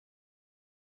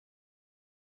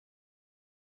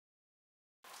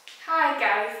Hi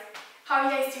guys, how are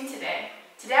you guys doing today?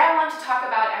 Today I want to talk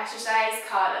about an exercise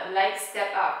called leg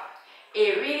step up.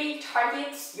 It really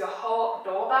targets your whole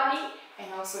lower body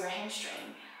and also your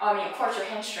hamstring. Of course your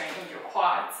hamstring and your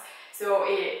quads. So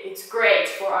it's great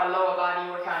for our lower body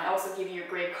workout and also give you a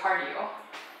great cardio.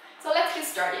 So let's get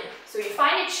started. So you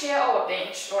find a chair or a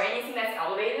bench or anything that's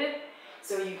elevated.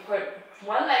 So you put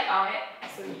one leg on it,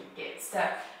 so you get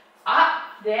step up,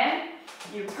 then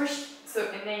you push,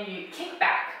 and then you kick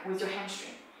back with your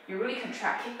hamstring. You really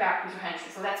contract, kick back with your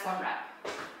hamstring. So that's one rep.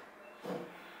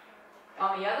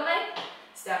 On the other leg,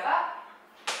 step up,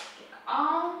 get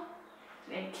on,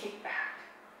 then kick back.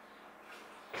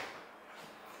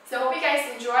 So hope you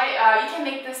guys enjoy. You can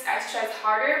make this exercise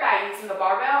harder by using a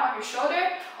barbell on your shoulder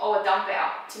or a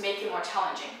dumbbell to make it more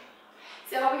challenging.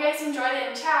 So hope you guys enjoyed it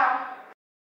and ciao!